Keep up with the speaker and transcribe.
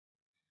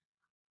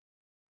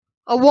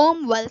A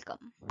warm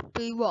welcome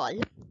to you all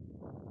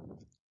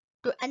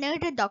to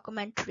another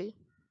documentary.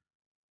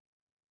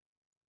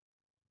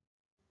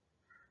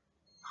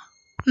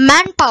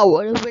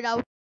 Manpower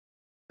without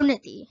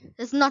unity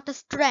is not a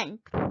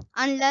strength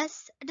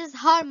unless it is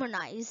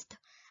harmonized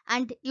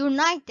and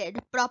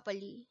united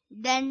properly.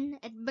 Then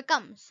it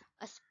becomes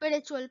a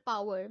spiritual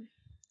power.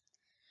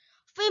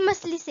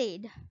 Famously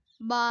said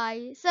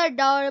by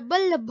Sardar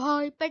Vallabh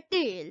Bhai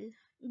Patel,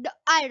 the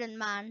Iron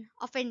Man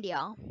of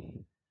India.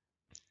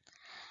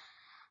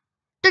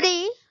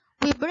 Today,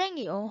 we bring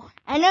you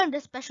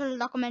another special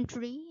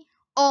documentary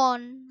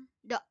on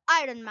the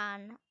Iron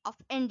Man of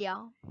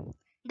India,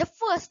 the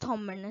first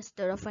Home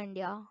Minister of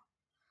India,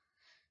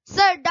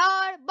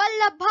 Sardar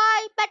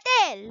Vallabhai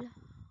Patel.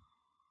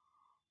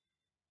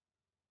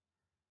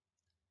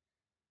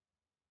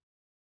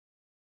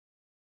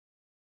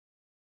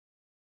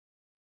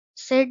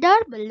 Sardar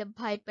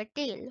Vallabhai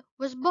Patel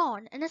was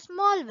born in a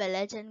small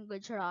village in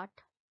Gujarat.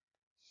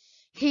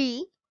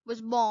 He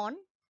was born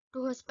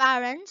to his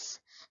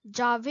parents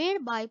Javer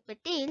Bhai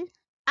Patel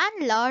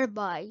and Lar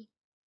Bai.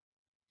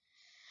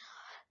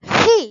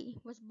 He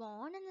was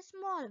born in a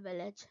small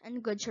village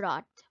in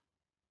Gujarat.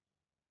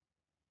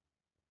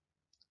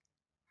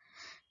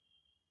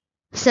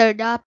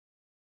 Sardar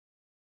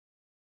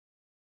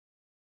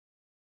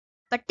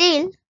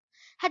Patel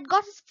had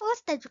got his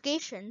first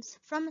educations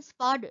from his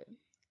father.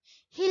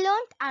 He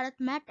learnt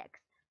arithmetic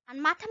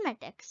and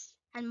mathematics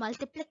and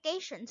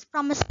multiplications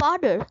from his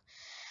father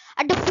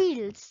at the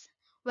fields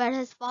where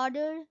his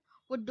father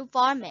would do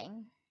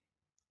farming.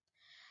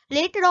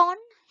 Later on,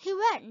 he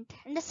went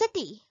in the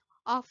city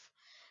of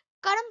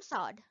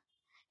Karamsad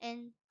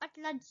in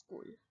Patlad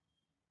school.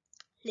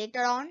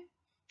 Later on,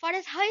 for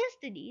his higher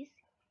studies,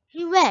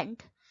 he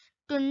went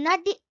to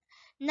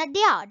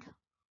Nadiad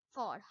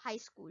for high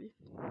school.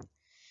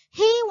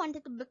 He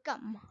wanted to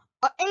become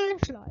an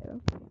English lawyer,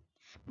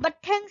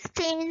 but things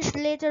changed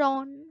later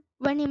on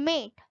when he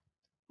met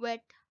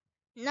with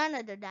none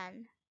other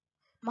than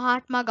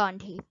Mahatma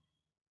Gandhi.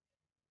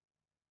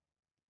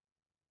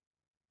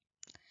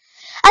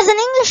 As an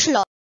English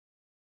lawyer,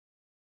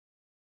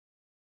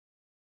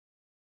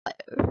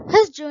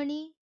 his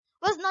journey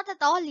was not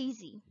at all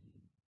easy.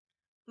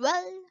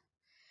 Well,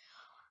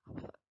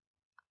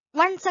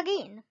 once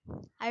again,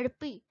 I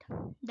repeat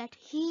that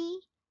he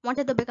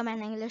wanted to become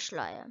an English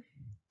lawyer.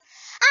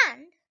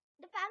 And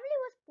the family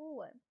was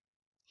poor.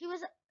 He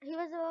was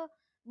a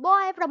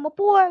boy from a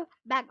poor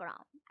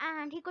background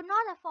and he could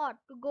not afford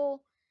to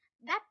go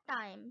that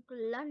time to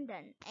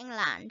London,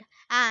 England,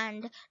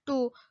 and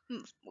to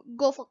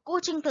go for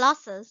coaching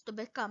classes to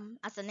become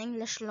as an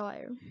English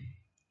lawyer.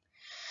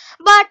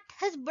 But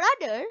his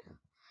brother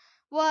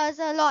was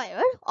a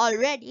lawyer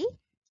already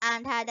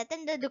and had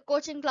attended the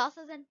coaching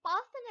classes and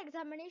passed an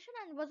examination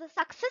and was a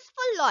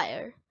successful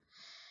lawyer.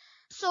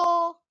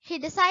 So he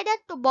decided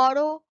to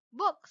borrow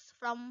books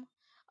from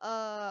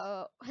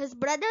his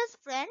brother's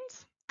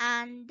friends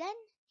and then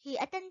he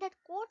attended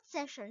court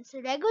sessions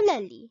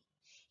regularly.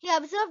 He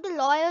observed the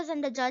lawyers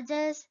and the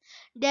judges,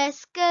 their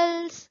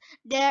skills,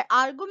 their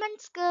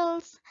argument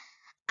skills,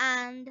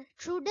 and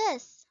through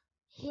this,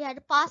 he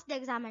had passed the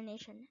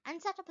examination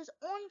and set up his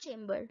own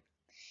chamber.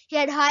 He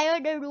had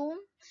hired a room,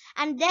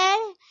 and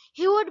there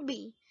he would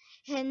be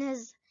in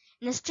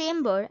his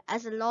chamber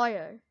as a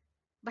lawyer.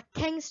 But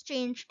things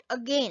changed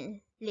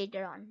again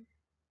later on.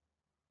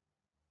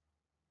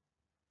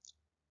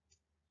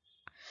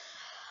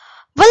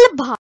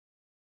 Vallabhai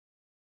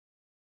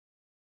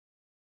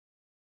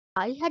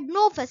had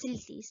no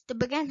facilities to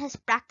begin his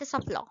practice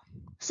of law,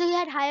 so he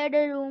had hired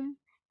a room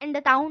in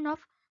the town of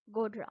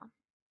Godra.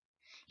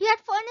 He had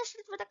furnished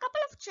it with a couple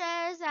of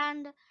chairs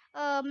and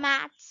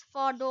mats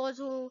for those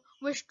who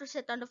wished to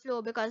sit on the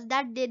floor because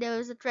that day there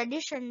was a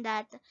tradition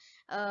that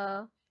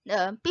uh,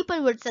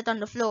 people would sit on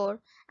the floor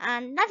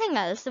and nothing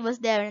else was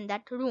there in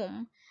that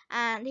room.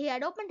 And he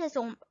had opened his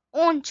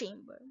own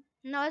chamber.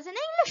 Now, as an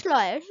English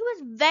lawyer, he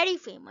was very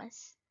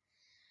famous.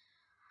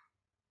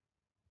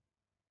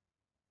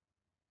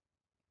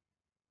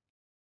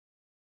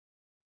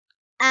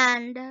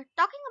 And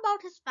talking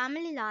about his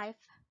family life,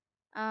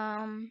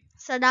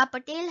 Sardar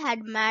Patel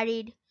had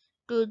married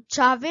to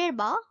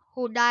Javerba,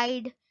 who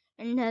died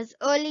in his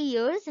early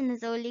years, in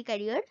his early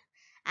career,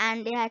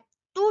 and they had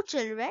two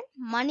children,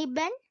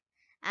 Maniben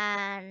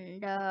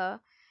and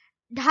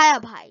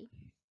Dhayabhai.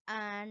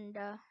 And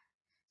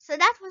so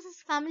that was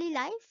his family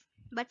life.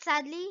 But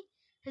sadly,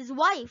 his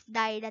wife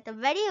died at a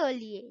very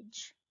early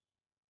age.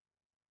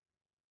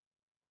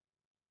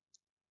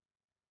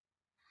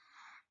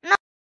 Now,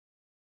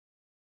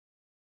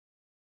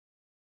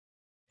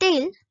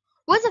 Patel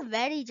was a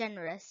very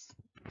generous,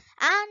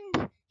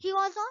 and he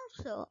was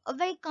also a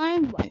very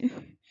kind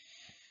one.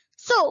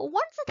 So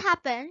once it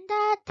happened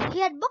that he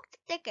had booked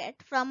a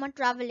ticket from a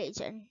travel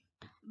agent,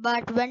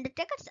 but when the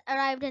tickets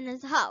arrived in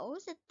his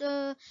house,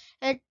 the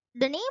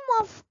name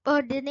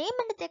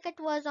and the ticket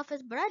was of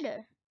his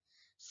brother.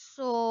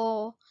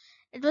 So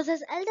it was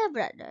his elder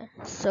brother.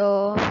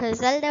 So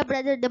his elder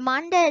brother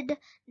demanded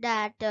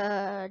that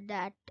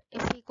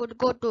if he could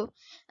go to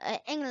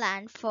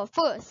England for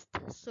first.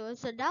 So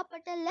Sardar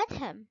Patel let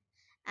him.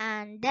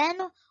 And then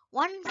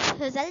once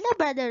his elder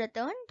brother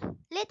returned,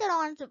 later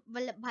on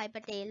Vallabhai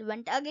Patel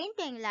went again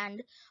to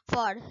England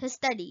for his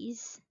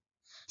studies.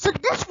 So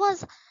this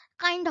was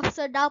kind of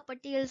Sardar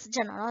Patel's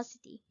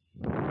generosity.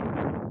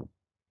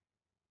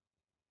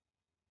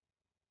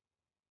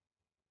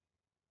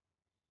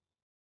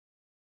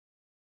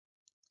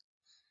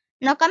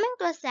 Now coming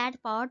to a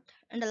sad part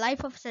in the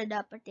life of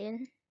Sardar Patel,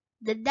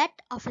 the death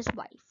of his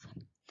wife.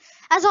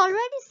 As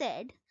already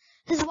said,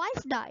 his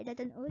wife died at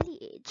an early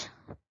age.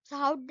 So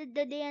how did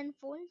the day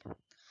unfold?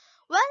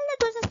 Well,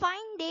 it was a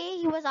fine day.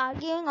 He was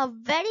arguing a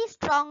very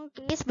strong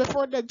case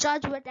before the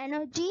judge with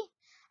energy,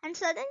 and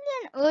suddenly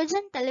an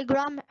urgent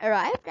telegram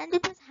arrived and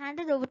it was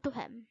handed over to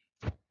him.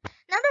 Now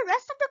the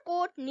rest of the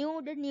court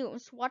knew the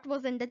news, what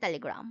was in the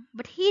telegram,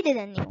 but he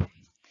didn't know.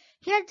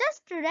 He had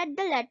just read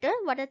the letter,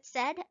 what it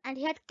said, and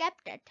he had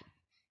kept it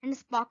in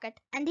his pocket,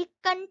 and he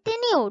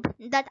continued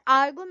that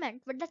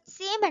argument with the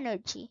same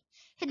energy.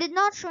 He did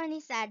not show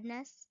any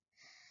sadness.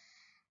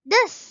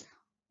 This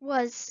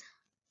was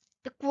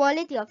the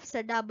quality of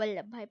Sardar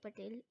Vallabh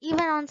Patel.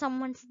 Even on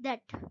someone's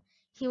death,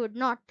 he would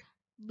not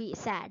be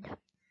sad.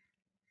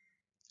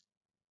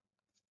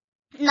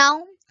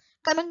 Now,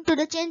 coming to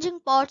the changing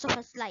parts of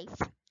his life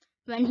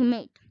when he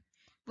met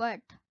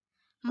with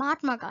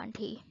Mahatma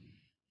Gandhi.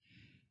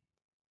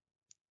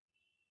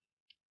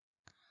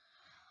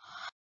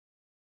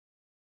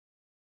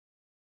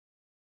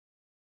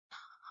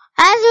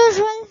 As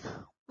usual,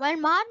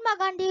 when Mahatma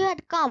Gandhi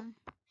had come,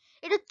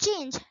 it would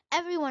change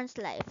everyone's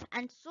life,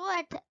 and so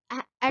it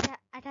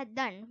had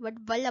done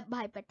with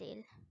Vallabhai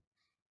Patel.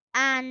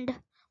 And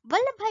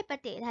Vallabhai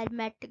Patel had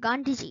met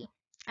Gandhiji,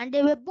 and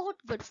they were both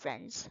good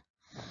friends.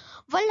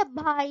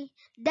 Vallabhai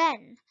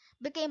then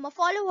became a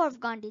follower of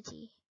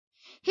Gandhiji.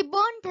 He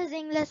burnt his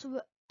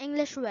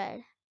English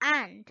wear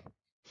and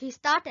he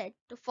started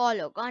to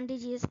follow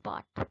Gandhiji's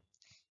path.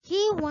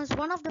 He was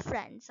one of the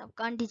friends of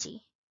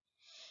Gandhiji.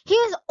 He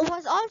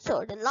was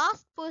also the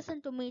last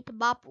person to meet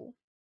Bapu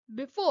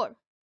before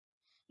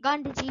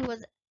Gandhiji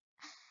was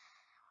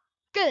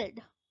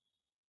killed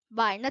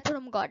by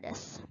Nathuram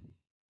goddess.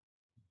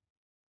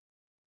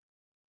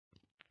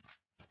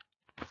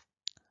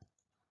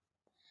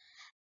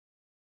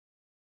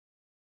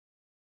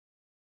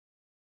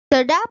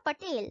 Sardar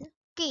Patel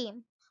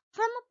came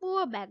from a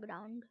poor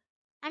background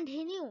and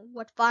he knew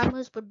what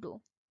farmers would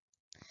do.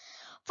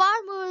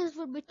 Farmers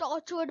would be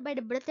tortured by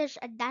the British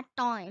at that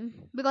time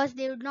because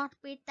they would not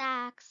pay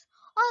tax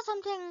or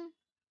something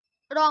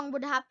wrong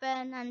would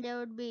happen and there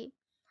would be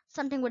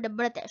something with the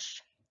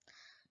British.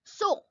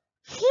 So,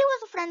 he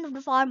was a friend of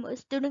the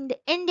farmers during the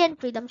Indian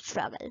freedom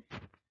struggle.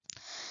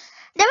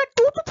 There were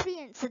 2 to 3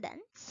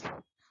 incidents.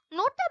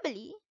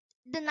 Notably,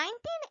 the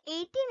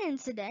 1918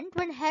 incident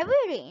when heavy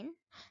rain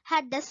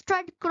had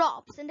destroyed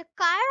crops in the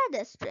Kaira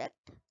district,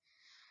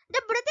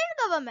 the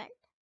British government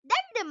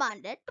then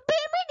demanded to pay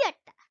immediate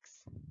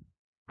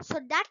tax. So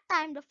that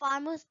time the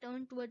farmers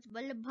turned towards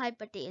Vallabhai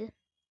Patel.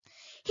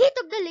 He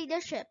took the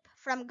leadership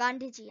from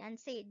Gandhiji and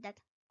said that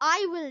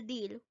I will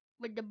deal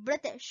with the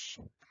British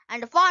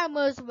and the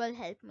farmers will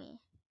help me.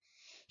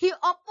 He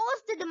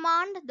opposed the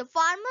demand, the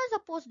farmers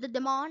opposed the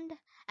demand,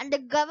 and the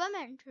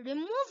government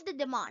removed the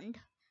demand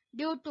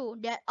due to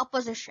their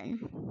opposition.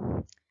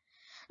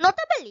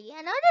 Notably,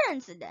 another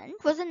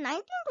incident was in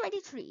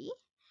 1923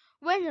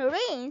 when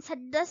rains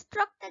had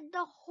destructed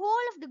the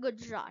whole of the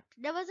Gujarat.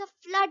 There was a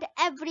flood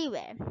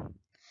everywhere.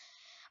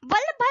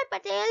 Vallabhai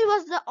Patel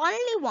was the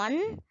only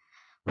one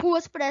who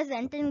was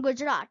present in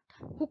Gujarat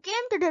who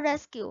came to the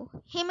rescue.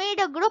 He made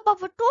a group of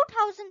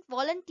 2,000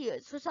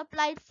 volunteers who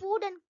supplied food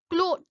and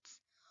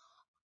clothes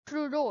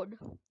through road.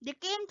 They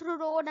came through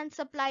road and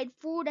supplied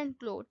food and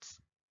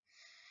clothes.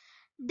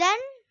 Then,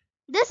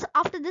 this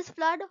after this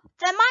flood,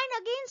 famine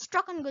again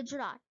struck in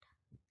Gujarat.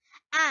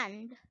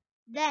 And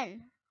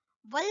then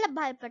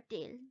Vallabhai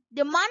Patel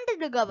demanded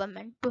the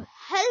government to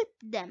help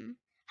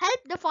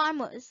the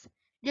farmers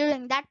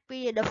during that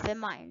period of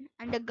famine,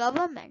 and the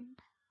government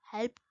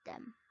helped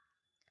them.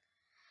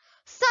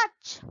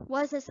 Such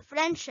was his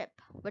friendship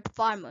with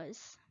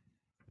farmers.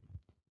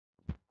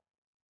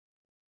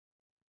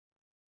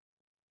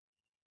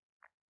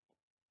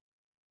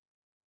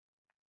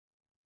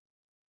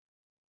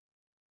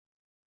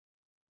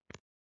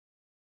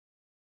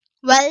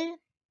 Well, anyone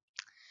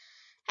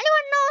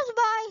knows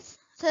why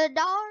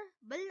Sardar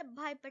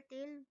Vallabhai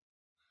Patel?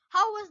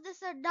 How was the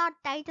Sardar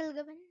title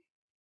given?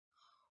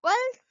 Well,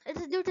 it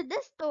is due to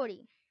this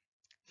story.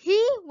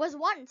 He was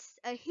once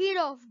a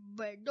hero of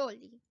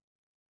Bardoli.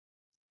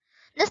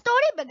 The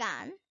story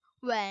began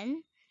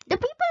when the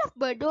people of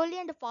Bardoli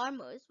and the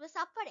farmers were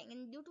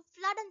suffering due to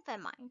flood and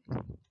famine.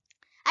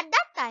 At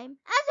that time,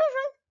 as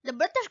usual, the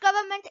British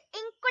government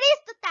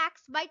increased the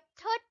tax by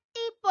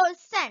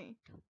 30%.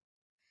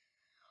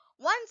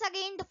 Once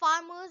again, the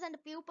farmers and the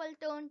people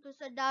turned to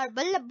Sardar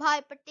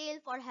Vallabhai Patel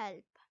for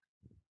help.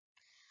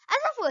 As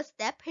a first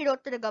step, he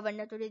wrote to the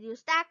governor to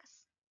reduce tax.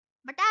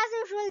 But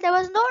as usual, there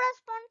was no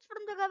response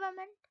from the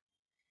government.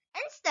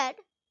 Instead,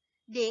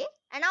 They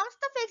announced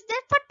the fixed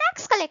date for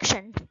tax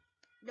collection.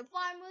 The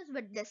farmers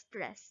were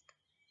distressed.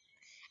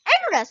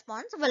 In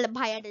response,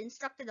 Vallabhai had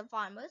instructed the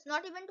farmers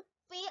not even to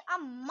pay a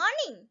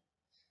money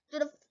to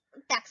the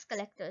tax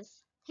collectors.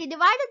 He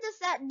divided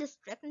the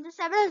district into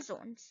several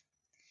zones.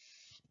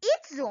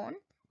 Each zone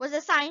was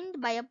assigned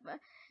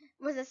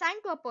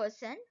to a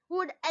person who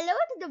would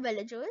alert the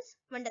villagers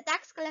when the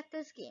tax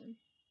collectors came.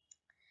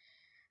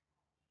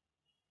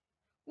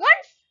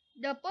 Once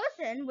the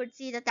person would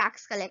see the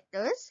tax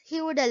collectors,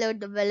 he would alert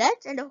the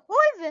village, and the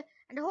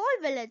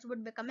whole village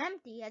would become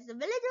empty as the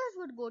villagers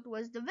would go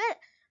towards the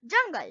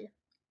jungle.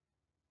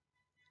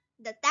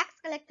 The tax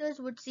collectors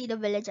would see the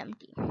village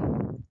empty.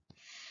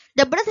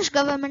 The British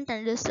government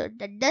understood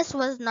that this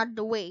was not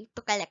the way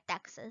to collect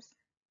taxes.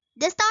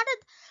 They started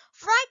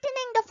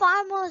frightening the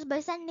farmers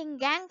by sending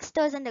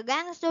gangsters, and the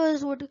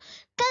gangsters would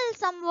kill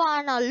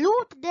someone or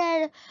loot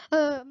their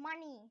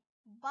money.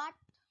 But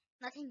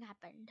nothing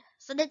happened.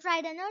 So they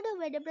tried another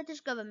way, the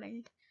British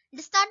government.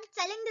 They started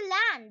selling the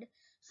land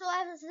so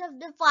as if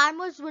the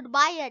farmers would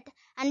buy it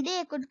and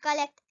they could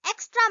collect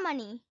extra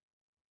money.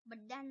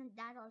 But then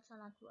that also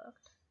not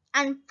worked.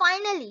 And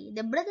finally,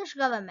 the British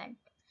government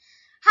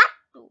had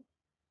to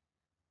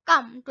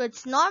come to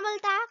its normal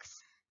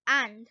tax,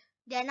 and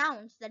they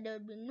announced that there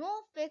would be no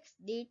fixed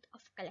date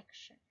of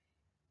collection.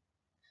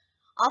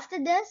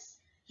 After this,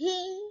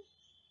 he,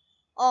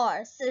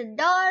 or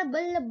Sardar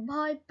Vallabh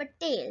Bhai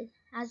Patel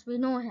as we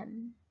know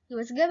him, he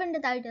was given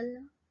the title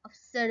of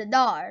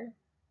Sardar,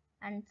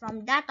 and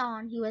from that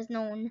on he was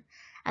known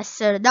as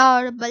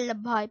Sardar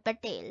Vallabh Bhai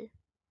Patel.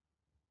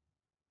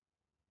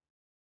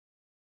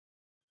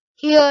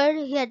 Here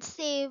he had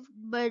saved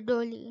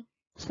Bardoli,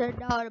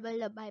 Sardar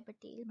Vallabh Bhai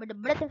Patel, but the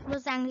British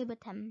was angry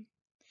with him.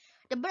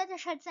 The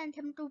British had sent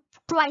him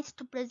twice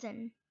to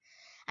prison,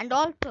 and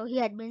also he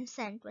had been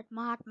sent with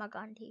Mahatma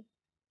Gandhi.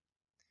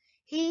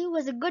 He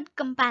was a good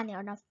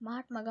companion of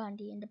Mahatma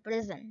Gandhi in the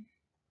prison.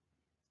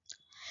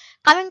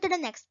 Coming to the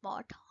next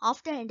part,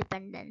 after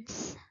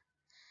independence,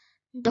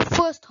 the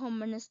first Home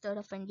Minister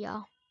of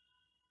India.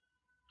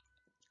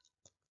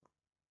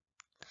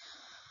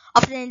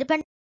 After the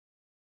independence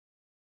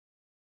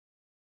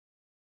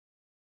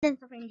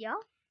of India,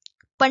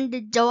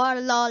 Pandit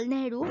Jawaharlal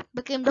Nehru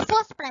became the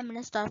first Prime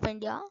Minister of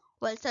India,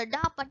 while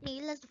Sardar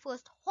Patel is the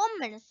first Home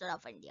Minister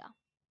of India.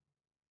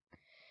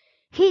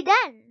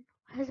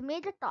 His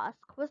major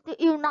task was to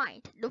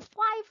unite the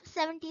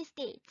 570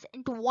 states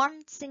into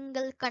one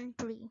single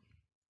country.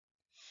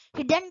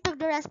 He then took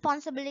the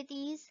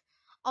responsibilities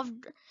of,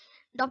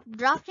 of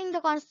drafting the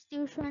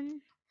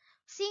constitution,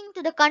 seeing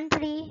to the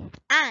country,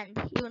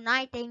 and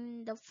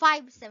uniting the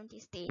 570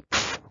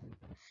 states.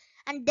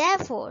 And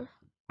therefore,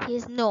 he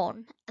is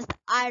known as the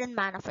Iron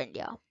Man of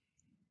India.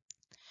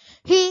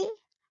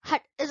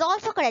 Is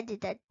also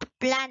credited to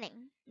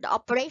planning the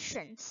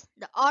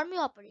army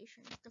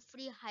operations to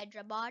free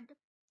Hyderabad,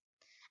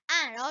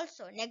 and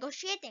also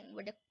negotiating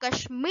with the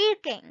Kashmir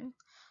king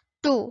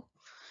to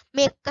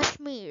make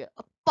Kashmir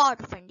a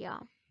part of India.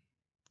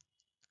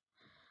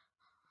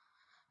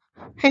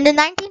 In the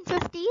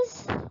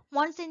 1950s,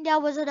 once India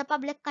was a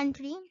republic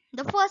country,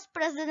 the first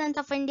president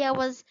of India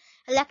was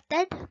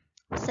elected.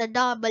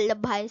 Sardar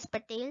Vallabhai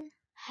Patel.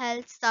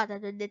 Health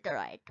started to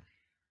deteriorate.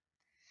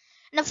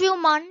 In a few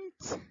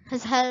months,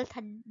 his health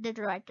had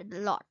deteriorated a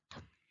lot.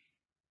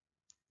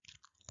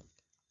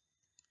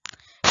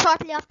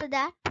 Shortly after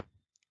that,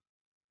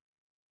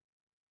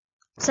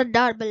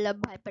 Sardar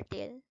Vallabhai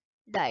Patel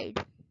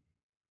died.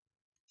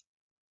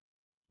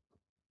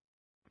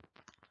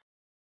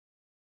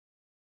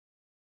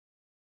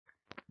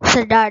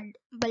 Sardar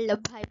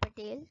Vallabhai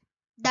Patel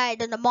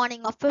died on the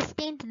morning of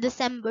 15th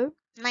December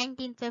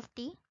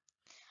 1950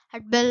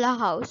 at Birla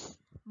House,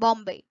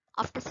 Bombay,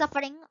 after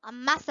suffering a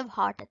massive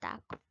heart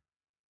attack.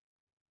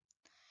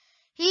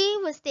 He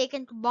was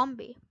taken to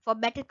Bombay for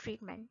better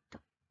treatment,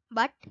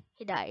 but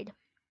he died.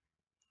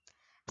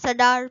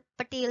 Sardar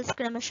Patel's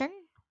cremation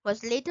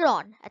was later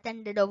on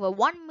attended over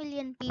 1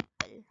 million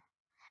people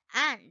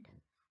and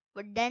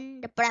would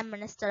then the Prime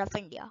Minister of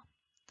India,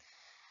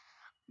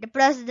 the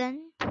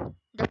President,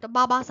 Dr.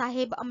 Baba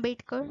Saheb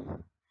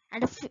Ambedkar,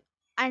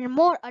 and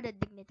more other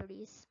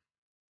dignitaries.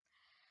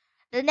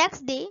 The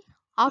next day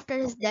after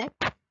his death,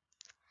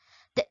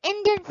 the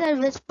Indian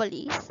Service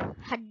Police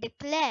had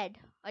declared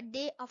a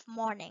day of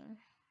mourning,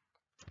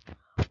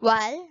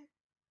 while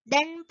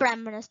then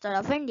Prime Minister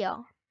of India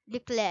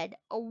declared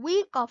a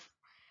week of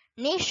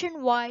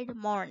nationwide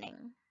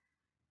mourning.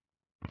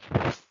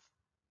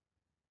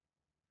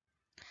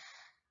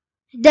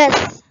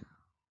 This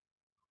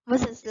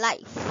was his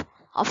life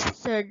of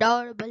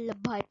Sardar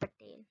Vallabhai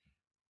Patel,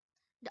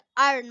 the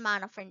Iron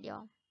Man of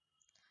India,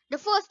 the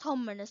first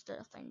Home Minister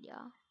of India,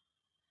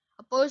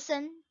 a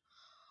person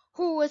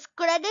who was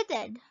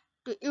credited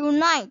to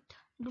unite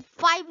the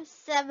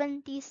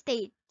 570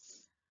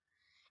 states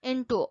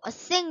into a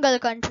single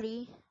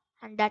country,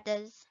 and that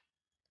is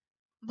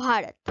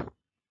Bharat.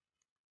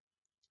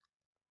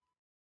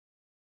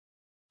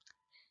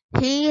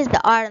 He is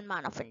the Iron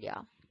Man of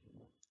India.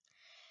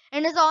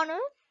 In his honor,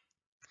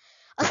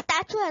 a statue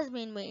statue has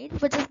been made,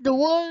 which is the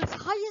world's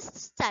highest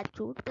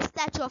statue, the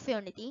Statue of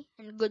Unity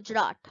in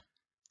Gujarat.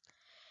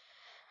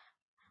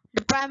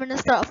 The Prime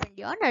Minister of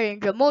India,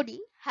 Narendra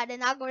Modi, had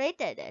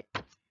inaugurated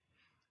it.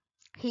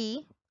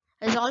 He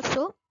is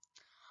also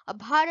a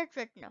Bharat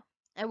Ratna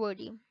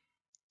awardee,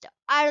 the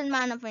Iron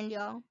Man of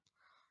India,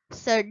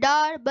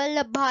 Sardar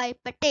Vallabh Bhai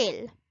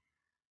Patel.